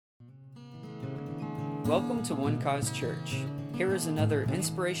Welcome to One Cause Church. Here is another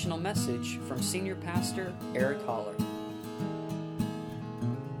inspirational message from Senior Pastor Eric Holler.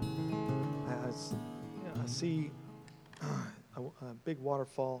 I see a big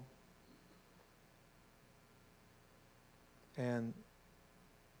waterfall, and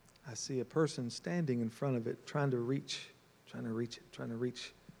I see a person standing in front of it, trying to reach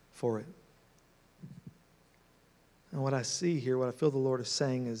for it. And what I see here, what I feel the Lord is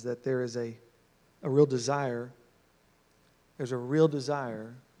saying is that there is a real desire. There's a real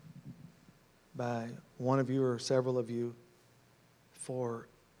desire by one of you or several of you for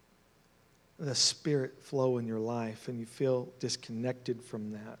the Spirit flow in your life, and you feel disconnected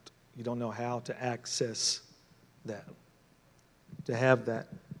from that. You don't know how to access that, to have that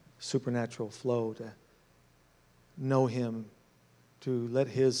supernatural flow, to know Him, to let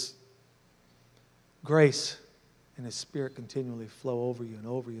His grace and His Spirit continually flow over you and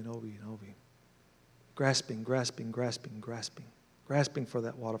over you and over you and over you. Grasping for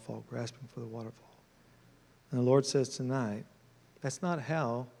that waterfall, grasping for the waterfall. And the Lord says tonight, that's not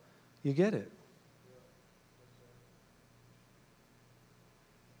how you get it.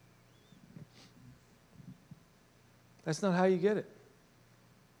 That's not how you get it.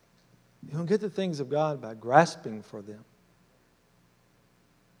 You don't get the things of God by grasping for them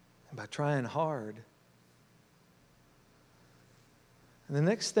and by trying hard. And the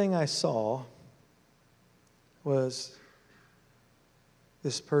next thing I saw was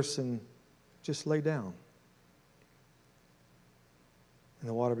this person just lay down, and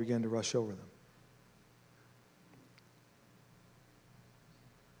the water began to rush over them.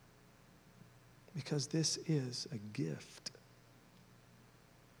 Because this is a gift.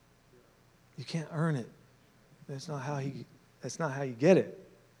 You can't earn it. That's not how you get it.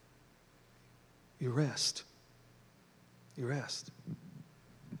 You rest. You rest.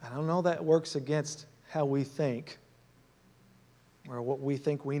 I don't know that works against how we think or what we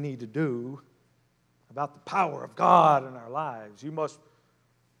think we need to do about the power of God in our lives. You must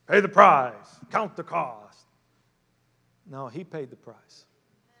pay the price, count the cost. No, He paid the price.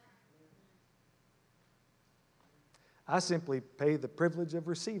 I simply pay the privilege of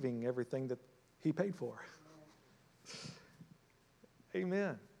receiving everything that He paid for.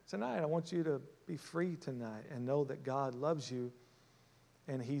 Amen. Tonight, I want you to be free tonight and know that God loves you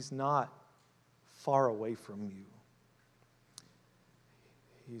and He's not far away from you.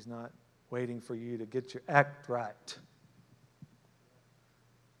 He's not waiting for you to get your act right.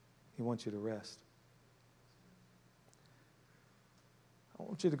 He wants you to rest. I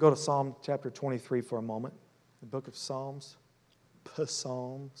want you to go to Psalm chapter 23 for a moment. The book of Psalms.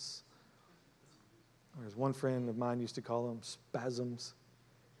 Psalms. There's one friend of mine used to call them spasms.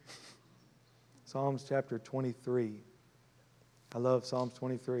 Psalms chapter 23. I love Psalms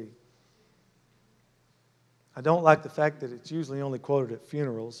 23. I don't like the fact that it's usually only quoted at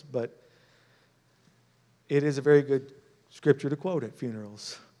funerals, but it is a very good scripture to quote at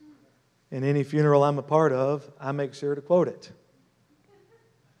funerals. In any funeral I'm a part of, I make sure to quote it.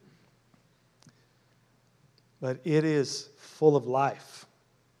 But it is full of life.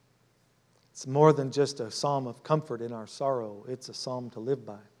 It's more than just a psalm of comfort in our sorrow. It's a psalm to live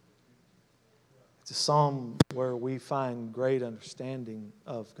by. It's a psalm where we find great understanding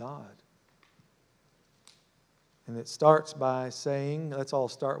of God. And it starts by saying, let's all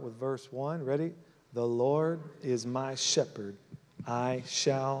start with verse 1. Ready? The Lord is my shepherd. I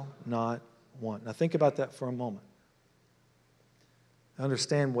shall not want. Now think about that for a moment.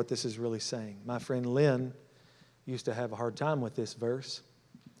 Understand what this is really saying. My friend Lynn used to have a hard time with this verse.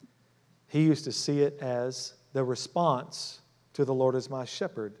 He used to see it as the response to the Lord is my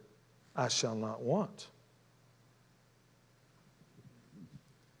shepherd. I shall not want.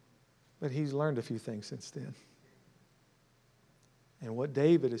 But he's learned a few things since then. And what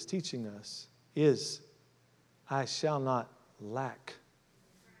David is teaching us is, I shall not lack.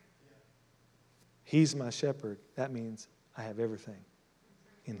 He's my shepherd. That means I have everything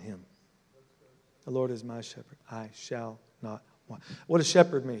in Him. The Lord is my shepherd. I shall not want. What does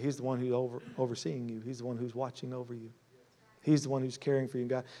shepherd mean? He's the one who's overseeing you. He's the one who's watching over you. He's the one who's caring for you.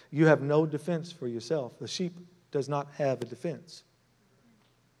 God, you have no defense for yourself. The sheep does not have a defense.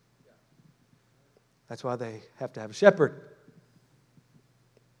 That's why they have to have a shepherd.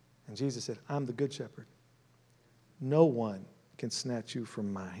 And Jesus said, I'm the good shepherd. No one can snatch you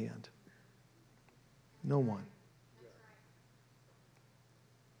from my hand. No one.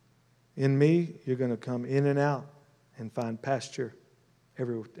 In me, you're going to come in and out and find pasture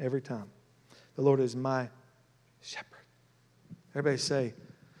every time. The Lord is my shepherd. Everybody say,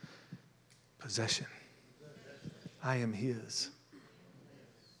 possession. I am His,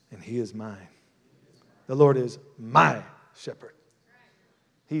 and He is mine. The Lord is my shepherd.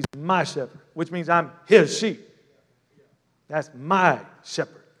 He's my shepherd, which means I'm his sheep. That's my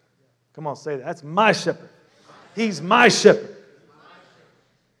shepherd. Come on, say that. That's my shepherd. He's my shepherd.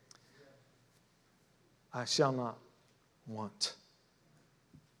 I shall not want.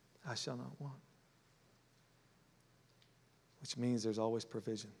 I shall not want. Which means there's always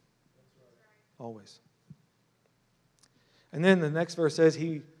provision. Always. And then the next verse says,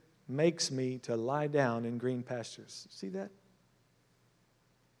 He makes me to lie down in green pastures. See that?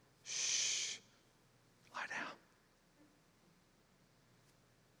 Shh. Lie down.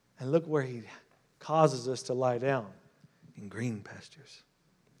 And look where He causes us to lie down. In green pastures.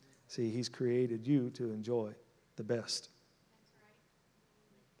 See, He's created you to enjoy the best.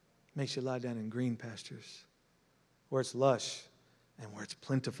 Makes you lie down in green pastures. Where it's lush and where it's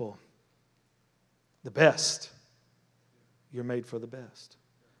plentiful. The best. You're made for the best.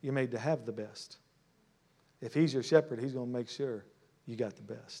 You're made to have the best. If He's your shepherd, He's going to make sure you got the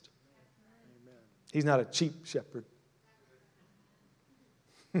best. Amen. He's not a cheap shepherd.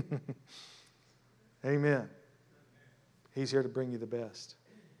 Amen. He's here to bring you the best.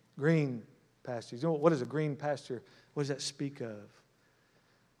 Green pastures. You know, what is a green pasture? What does that speak of?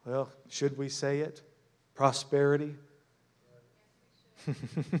 Well, should we say it? Prosperity.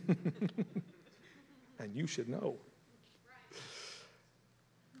 And you should know.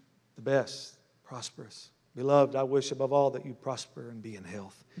 The best, prosperous. Beloved, I wish above all that you prosper and be in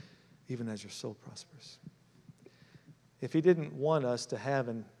health, even as your soul prospers. If He didn't want us to have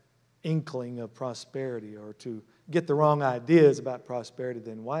an inkling of prosperity or to get the wrong ideas about prosperity,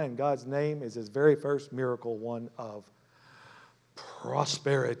 then why in God's name is His very first miracle one of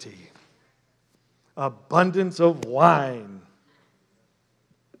prosperity? Abundance of wine.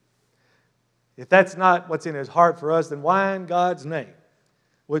 If that's not what's in His heart for us, then why in God's name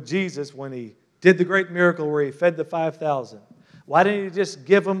would Jesus, when He did the great miracle where He fed the 5,000, why didn't He just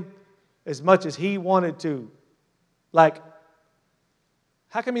give them as much as He wanted to? Like,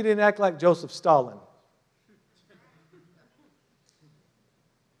 how come He didn't act like Joseph Stalin?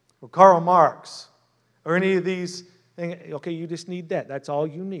 Or Karl Marx? Or any of these things? Okay, you just need that. That's all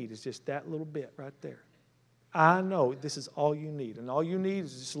you need. It's just that little bit right there. I know this is all you need. And all you need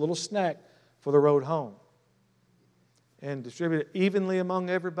is just a little snack for the road home. And distribute it evenly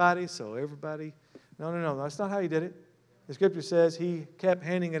among everybody, so everybody... No, that's not how He did it. The Scripture says He kept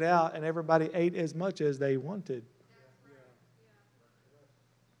handing it out, and everybody ate as much as they wanted.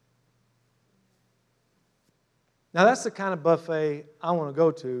 Now, that's the kind of buffet I want to go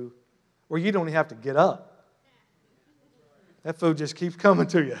to where you don't even have to get up. That food just keeps coming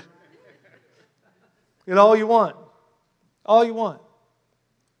to you. Get all you want. All you want.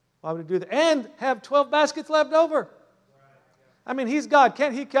 Why would He do that? And have 12 baskets left over. I mean, He's God.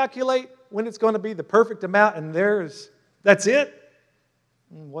 Can't He calculate when it's going to be the perfect amount and that's it?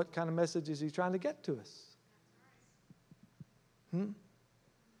 What kind of message is He trying to get to us?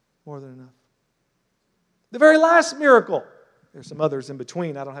 More than enough. The very last miracle. There's some others in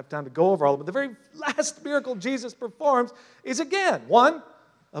between. I don't have time to go over all of them. But the very last miracle Jesus performs is again one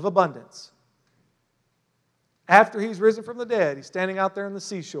of abundance. After He's risen from the dead, He's standing out there on the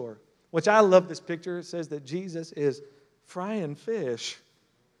seashore, which I love this picture. It says that Jesus is frying fish.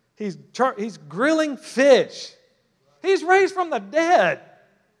 He's grilling fish. He's raised from the dead.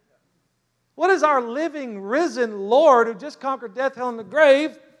 What is our living, risen Lord who just conquered death, hell, and the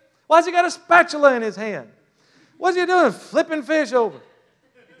grave? Why has He got a spatula in His hand? What's He doing? Flipping fish over.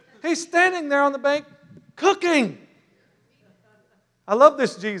 He's standing there on the bank cooking. I love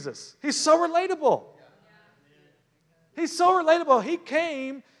this Jesus. He's so relatable. He's so relatable. He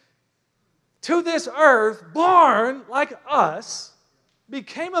came to this earth, born like us,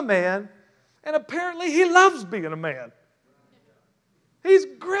 became a man, and apparently He loves being a man. He's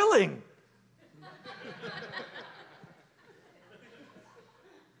grilling.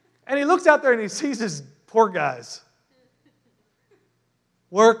 And He looks out there and He sees His poor guys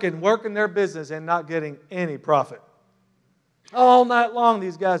working their business and not getting any profit. All night long,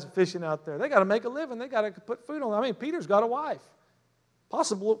 these guys are fishing out there. They got to make a living. They got to put food on. I mean, Peter's got a wife,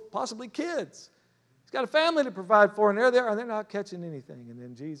 possibly kids. He's got a family to provide for, and they're there, and they're not catching anything. And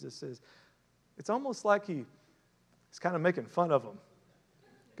then Jesus says, it's almost like He's kind of making fun of them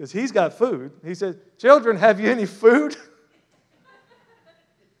because He's got food. He says, children, have you any food?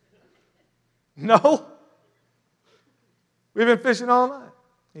 No. We've been fishing all night.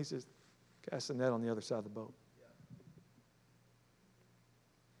 He says, cast the net on the other side of the boat.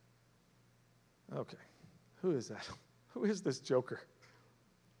 Okay, who is that? Who is this joker?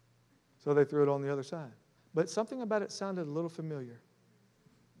 So they threw it on the other side. But something about it sounded a little familiar.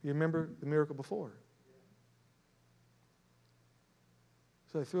 You remember the miracle before?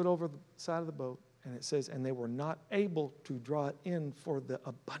 So they threw it over the side of the boat, and it says, and they were not able to draw it in for the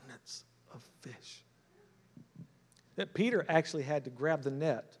abundance of fish. That Peter actually had to grab the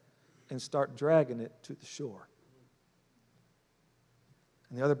net and start dragging it to the shore.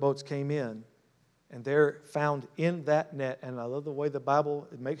 And the other boats came in, and they're found in that net. And I love the way the Bible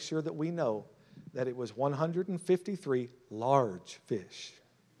makes sure that we know that it was 153 large fish.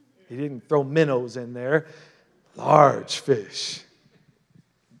 He didn't throw minnows in there. Large fish.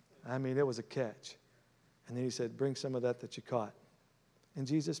 I mean, it was a catch. And then he said, bring some of that you caught. And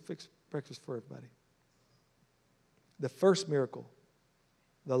Jesus fixed breakfast for everybody. The first miracle,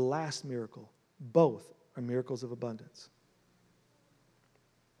 the last miracle, both are miracles of abundance.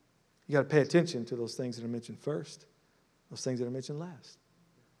 You got to pay attention to those things that are mentioned first, those things that are mentioned last.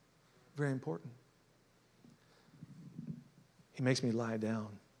 Very important. He makes me lie down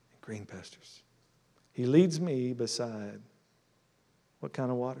in green pastures. He leads me beside what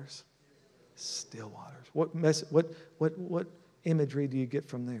kind of waters? Still waters. What imagery do you get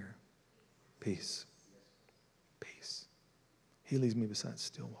from there? Peace. Peace. He leads me beside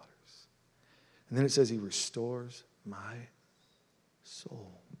still waters. And then it says he restores my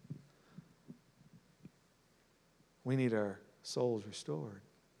soul. We need our souls restored.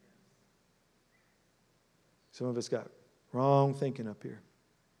 Some of us got wrong thinking up here.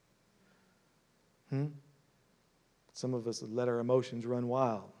 Some of us let our emotions run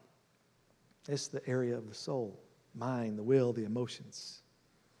wild. It's the area of the soul, mind, the will, the emotions.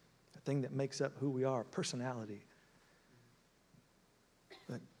 The thing that makes up who we are, personality.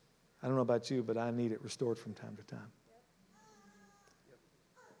 But I don't know about you, but I need it restored from time to time.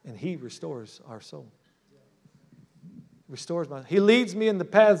 And he restores our soul. He leads me in the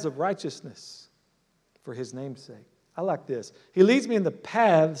paths of righteousness for his name's sake. I like this. He leads me in the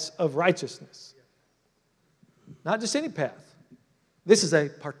paths of righteousness. Not just any path. This is a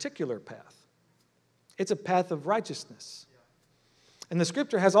particular path. It's a path of righteousness. And the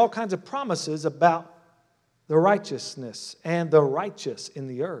scripture has all kinds of promises about the righteousness and the righteous in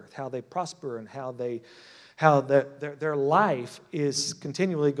the earth, how they prosper and how their life is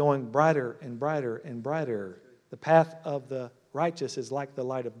continually going brighter and brighter and brighter. The path of the righteous is like the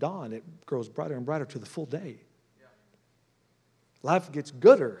light of dawn. It grows brighter and brighter to the full day. Life gets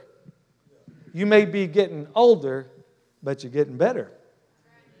gooder. You may be getting older, but you're getting better.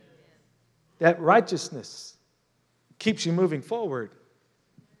 That righteousness keeps you moving forward.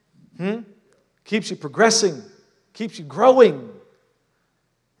 Keeps you progressing. Keeps you growing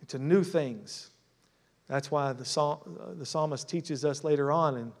into new things. That's why the psalmist teaches us later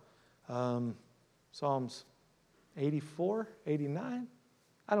on in Psalms 84, 89,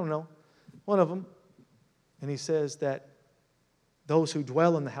 I don't know, one of them. And he says that those who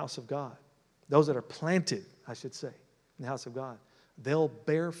dwell in the house of God, those that are planted, I should say, in the house of God, they'll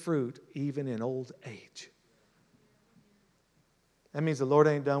bear fruit even in old age. That means the Lord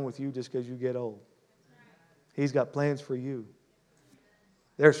ain't done with you just because you get old. He's got plans for you.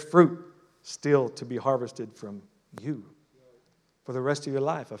 There's fruit still to be harvested from you for the rest of your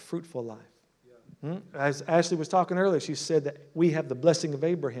life, a fruitful life. As Ashley was talking earlier, she said that we have the blessing of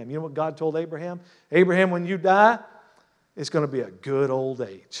Abraham. You know what God told Abraham? Abraham, when you die, it's going to be a good old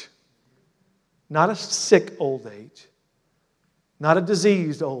age. Not a sick old age. Not a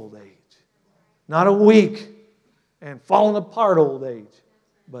diseased old age. Not a weak and falling apart old age.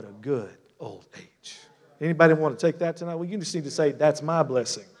 But a good old age. Anybody want to take that tonight? Well, you just need to say, that's my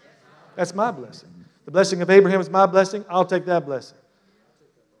blessing. That's my blessing. The blessing of Abraham is my blessing. I'll take that blessing.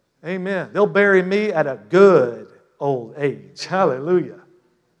 Amen. They'll bury me at a good old age. Hallelujah.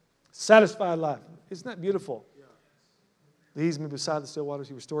 Satisfied life. Isn't that beautiful? Leads me beside the still waters.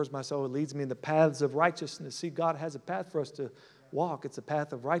 He restores my soul. It leads me in the paths of righteousness. See, God has a path for us to walk. It's a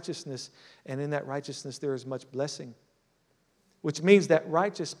path of righteousness. And in that righteousness, there is much blessing. Which means that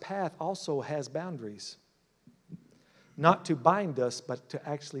righteous path also has boundaries. Not to bind us, but to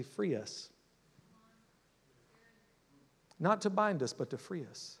actually free us. Not to bind us, but to free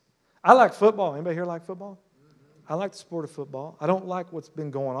us. I like football. Anybody here like football? I like the sport of football. I don't like what's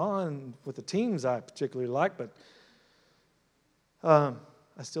been going on with the teams I particularly like, but I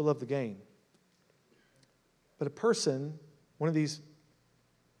still love the game. But a person, one of these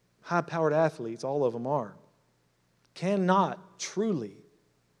high-powered athletes, all of them are, cannot truly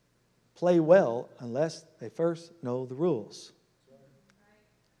play well unless they first know the rules.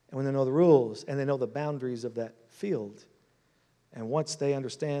 And when they know the rules and they know the boundaries of that field, and once they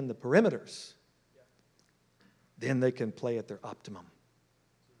understand the perimeters, then they can play at their optimum.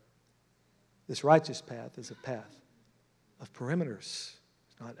 This righteous path is a path of perimeters.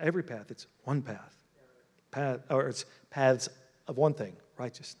 It's not every path, it's one path. It's paths of one thing,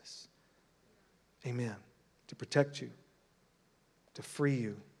 righteousness. Amen. To protect you, to free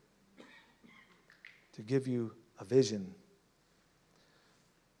you, to give you a vision.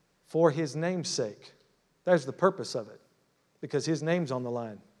 For His name's sake. There's the purpose of it. Because His name's on the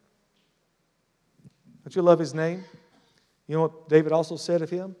line. Don't you love His name? You know what David also said of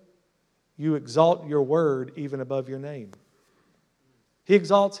Him? You exalt your word even above your name. He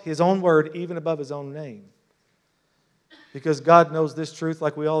exalts His own word even above His own name. Because God knows this truth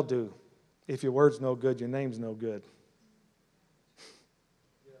like we all do. If your word's no good, your name's no good.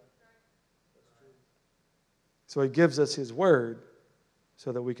 So He gives us His word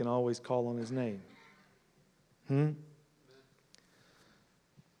so that we can always call on His name.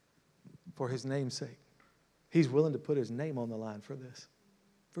 For His name's sake. He's willing to put His name on the line for this.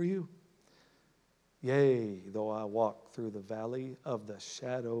 For you. Yea, though I walk through the valley of the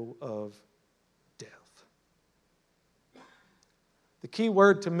shadow of death. The key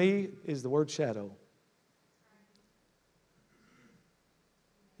word to me is the word shadow.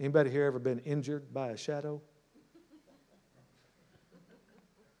 Anybody here ever been injured by a shadow?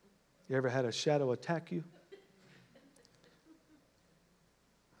 You ever had a shadow attack you?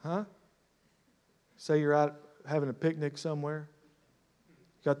 Huh? Say you're out having a picnic somewhere.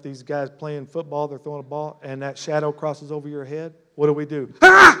 Got these guys playing football, they're throwing a ball, and that shadow crosses over your head. What do?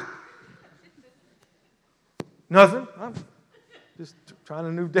 Ah! Nothing. I'm just trying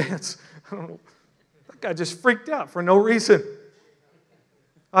a new dance. I don't know. That guy just freaked out for no reason.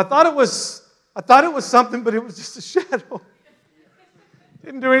 I thought it was something, but it was just a shadow.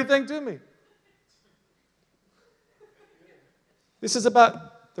 Didn't do anything to me. This is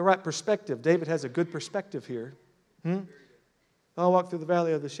about the right perspective. David has a good perspective here. I'll walk through the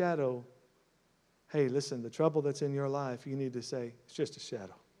valley of the shadow. Hey, listen, the trouble that's in your life, you need to say, it's just a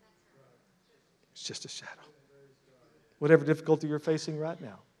shadow. It's just a shadow. Whatever difficulty you're facing right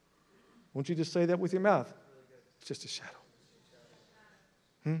now, won't you just say that with your mouth? It's just a shadow.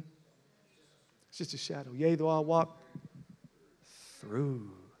 It's just a shadow. Yea, though I walk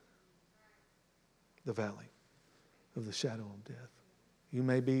through the valley of the shadow of death. You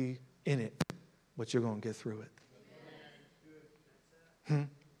may be in it, but you're going to get through it.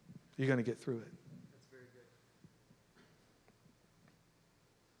 You're going to get through it.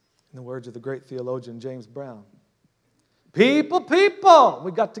 In the words of the great theologian James Brown, people,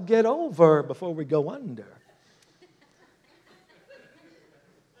 we got to get over before we go under.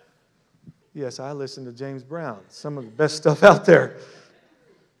 Yes, I listen to James Brown. Some of the best stuff out there.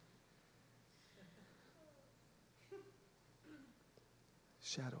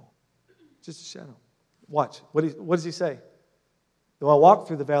 Shadow. Just a shadow. Watch. What does he say? Though I walk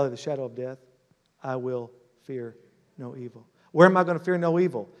through the valley of the shadow of death, I will fear no evil. Where am I going to fear no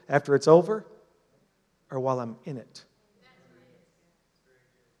evil? After it's over? Or while I'm in it?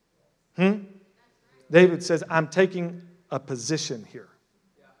 David says, I'm taking a position here.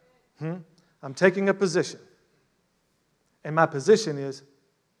 I'm taking a position. And my position is,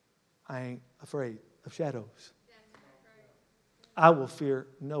 I ain't afraid of shadows. I will fear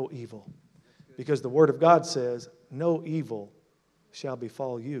no evil. Because the Word of God says, no evil shall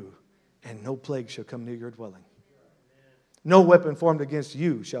befall you, and no plague shall come near your dwelling. No weapon formed against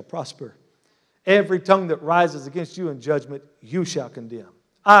you shall prosper. Every tongue that rises against you in judgment, you shall condemn.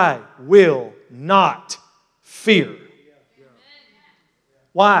 I will not fear.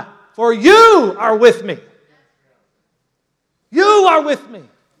 Why? For you are with me. You are with me.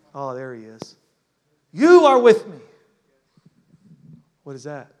 Oh, there he is. You are with me. What is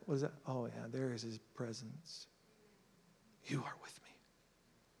that? What is that? Oh, yeah, there is His presence. You are with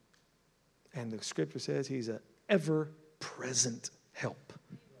me. And the Scripture says He's an ever-present help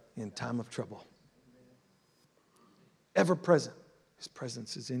in time of trouble. Ever-present. His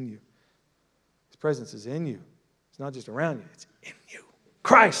presence is in you. His presence is in you. It's not just around you. It's in you.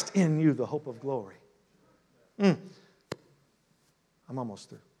 Christ in you, the hope of glory. I'm almost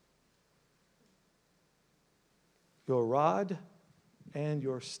through. Your rod and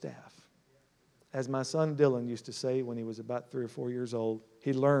your staff. As my son Dylan used to say when he was about 3 or 4 years old,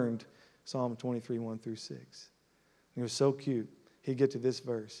 he learned Psalm 23, 1 through 6. He was so cute. He'd get to this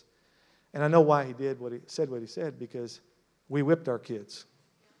verse. And I know why he did what he said, because we whipped our kids.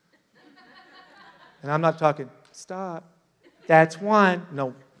 And I'm not talking, stop. That's one.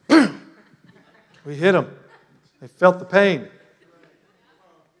 No. We hit them. They felt the pain.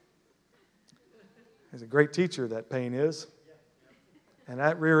 There's a great teacher, that pain is. And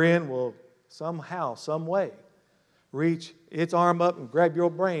that rear end will somehow, some way, reach its arm up and grab your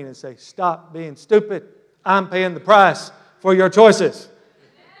brain and say, stop being stupid. I'm paying the price for your choices.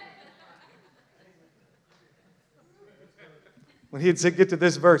 When he'd get to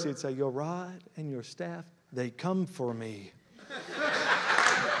this verse, he'd say, your rod and your staff, they come for me.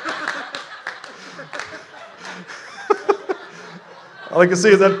 All I can see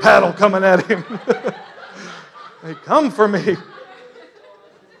is that paddle coming at him. They come for me.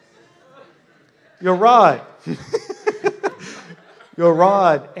 Your rod. Your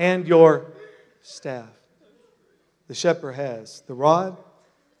rod and your staff. The shepherd has the rod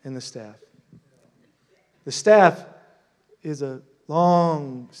and the staff. The staff is a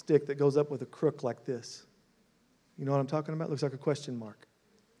long stick that goes up with a crook like this. You know what I'm talking about? It looks like a question mark.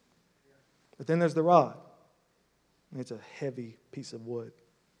 But then there's the rod. It's a heavy piece of wood.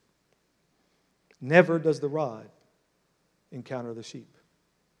 Never does the rod encounter the sheep.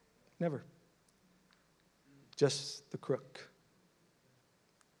 Never. Just the crook.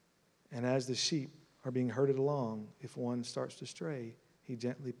 And as the sheep are being herded along, if one starts to stray, he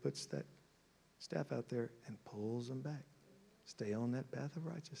gently puts that staff out there and pulls them back. Stay on that path of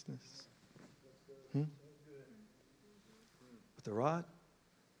righteousness. But the rod,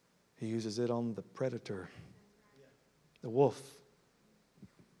 he uses it on the predator, the wolf,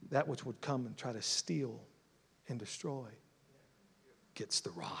 that which would come and try to steal and destroy, gets the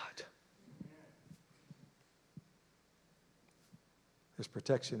rod. There's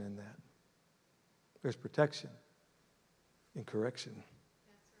protection in that. There's protection in correction.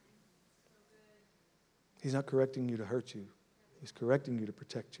 He's not correcting you to hurt you. He's correcting you to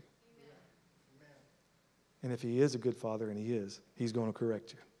protect you. And if he is a good father, and he is, he's going to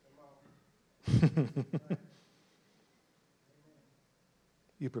correct you.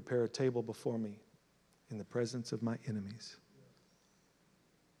 You prepare a table before me in the presence of my enemies.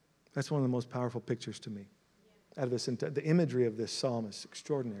 That's one of the most powerful pictures to me. Out of this, the imagery of this psalm is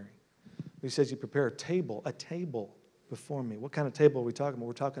extraordinary. He says, you prepare a table before me. What kind of table are we talking about?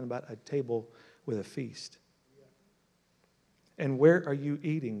 We're talking about a table with a feast. And where are you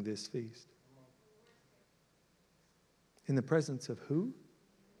eating this feast? In the presence of who?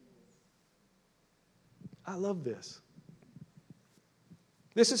 I love this.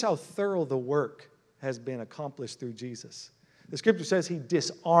 This is how thorough the work has been accomplished through Jesus. The scripture says he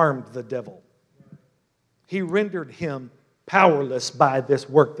disarmed the devil. He rendered him powerless by this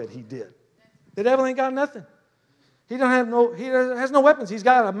work that he did. The devil ain't got nothing. He has no weapons. He's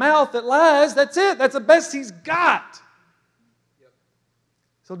got a mouth that lies. That's it. That's the best he's got.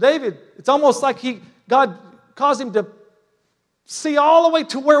 So David, it's almost like God caused him to see all the way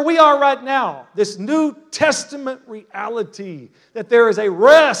to where we are right now. This New Testament reality that there is a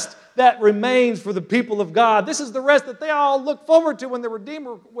rest that remains for the people of God. This is the rest that they all look forward to when the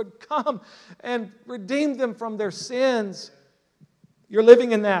Redeemer would come and redeem them from their sins. You're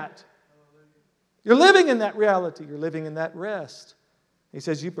living in that. You're living in that reality. You're living in that rest. He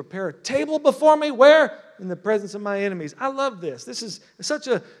says, you prepare a table before me. Where? In the presence of my enemies. I love this. This is such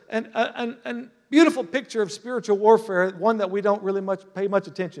a beautiful picture of spiritual warfare, one that we don't really pay much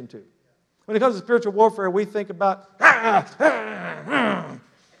attention to. When it comes to spiritual warfare, we think about,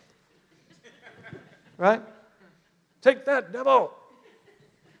 right? Take that, devil.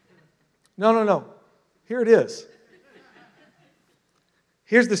 No. Here it is.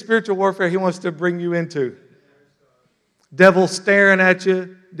 Here's the spiritual warfare he wants to bring you into. Devil staring at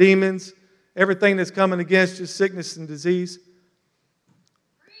you, demons, everything that's coming against you, sickness and disease.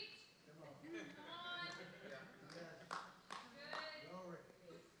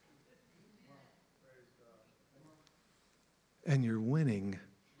 And you're winning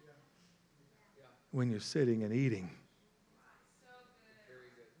when you're sitting and eating.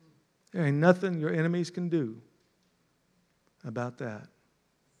 There ain't nothing your enemies can do about that.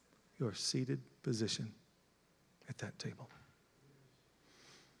 Your seated position at that table.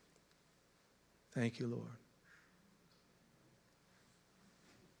 Thank you, Lord.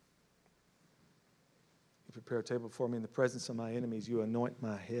 You prepare a table before me in the presence of my enemies. You anoint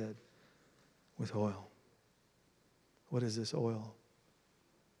my head with oil. What is this oil?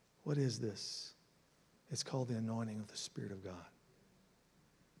 What is this? It's called the anointing of the Spirit of God.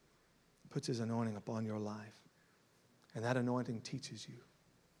 He puts his anointing upon your life. And that anointing teaches you.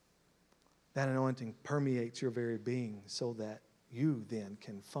 That anointing permeates your very being so that you then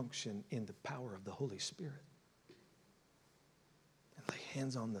can function in the power of the Holy Spirit. And lay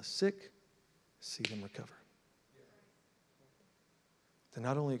hands on the sick, see them recover. To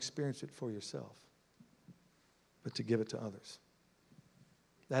not only experience it for yourself, but to give it to others.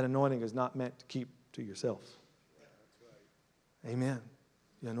 That anointing is not meant to keep to yourself. Amen.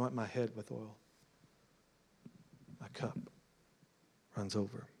 You anoint my head with oil. My cup runs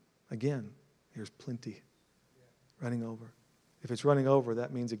over. Again, here's plenty running over. If it's running over,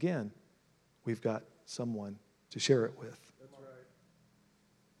 that means, again, we've got someone to share it with.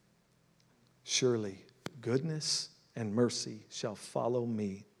 surely goodness and mercy shall follow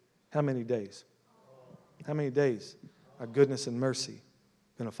me. How many days? How many days are goodness and mercy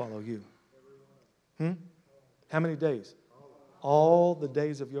going to follow you? How many days? All the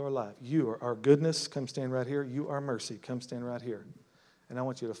days of your life. You are goodness, come stand right here. You are mercy, come stand right here. And I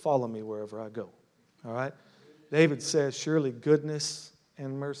want you to follow me wherever I go. All right? David says, surely goodness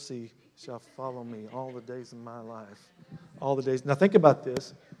and mercy shall follow me all the days of my life. All the days. Now think about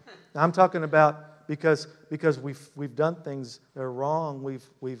this. Now I'm talking about because we've done things that are wrong.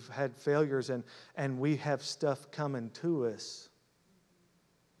 We've had failures and we have stuff coming to us.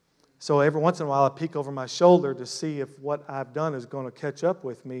 So every once in a while I peek over my shoulder to see if what I've done is going to catch up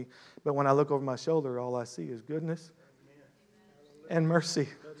with me. But when I look over my shoulder, all I see is goodness and mercy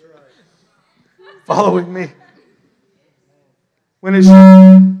following me. When it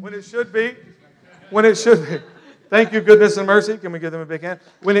should be. Thank you, goodness and mercy. Can we give them a big hand?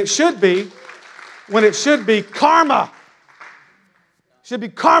 When it should be karma. Should be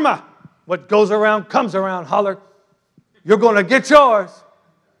karma. What goes around comes around. Holler. You're going to get yours.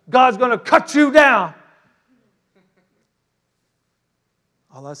 God's going to cut you down.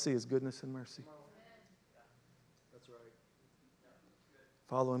 All I see is goodness and mercy. That's right.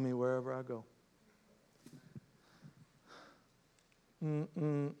 Following me wherever I go.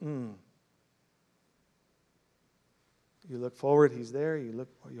 You look forward, He's there. You look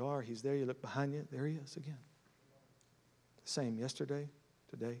where you are, He's there. You look behind you, there He is again. The same yesterday,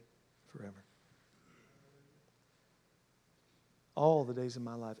 today, forever. All the days of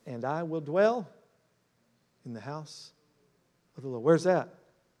my life. And I will dwell in the house of the Lord. Where's that?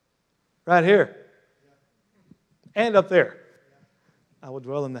 Right here. And up there. I will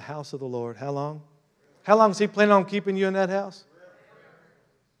dwell in the house of the Lord. How long? How long is He planning on keeping you in that house?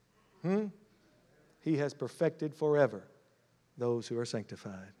 He has perfected forever those who are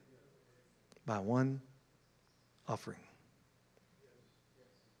sanctified by one offering.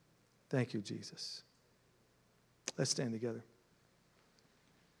 Thank you, Jesus. Let's stand together.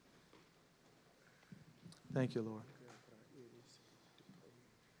 Thank you, Lord.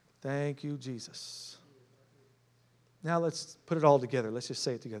 Thank you, Jesus. Now let's put it all together. Let's just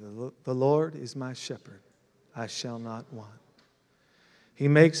say it together. The Lord is my shepherd. I shall not want. He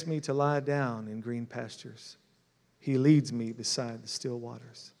makes me to lie down in green pastures. He leads me beside the still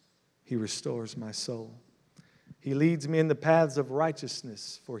waters. He restores my soul. He leads me in the paths of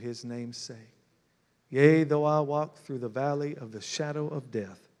righteousness for His name's sake. Yea, though I walk through the valley of the shadow of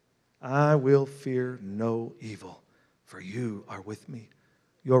death, I will fear no evil, for You are with me.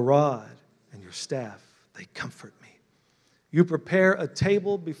 Your rod and Your staff, they comfort me. You prepare a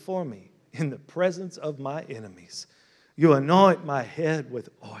table before me in the presence of my enemies. You anoint my head with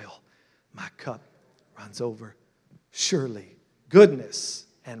oil. My cup runs over. Surely goodness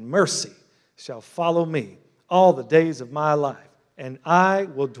and mercy shall follow me all the days of my life, and I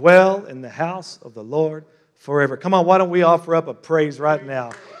will dwell in the house of the Lord forever. Come on, why don't we offer up a praise right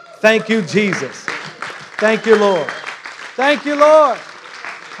now? Thank you, Jesus. Thank you, Lord. Thank you, Lord.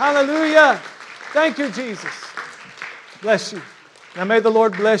 Hallelujah. Thank you, Jesus. Bless you. Now may the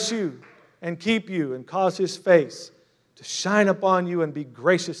Lord bless you and keep you and cause His face to shine upon you and be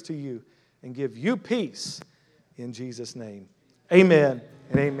gracious to you and give you peace in Jesus' name. Amen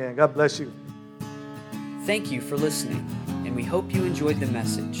and amen. God bless you. Thank you for listening, and we hope you enjoyed the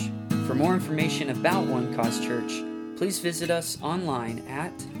message. For more information about One Cause Church, please visit us online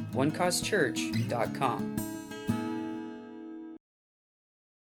at onecausechurch.com.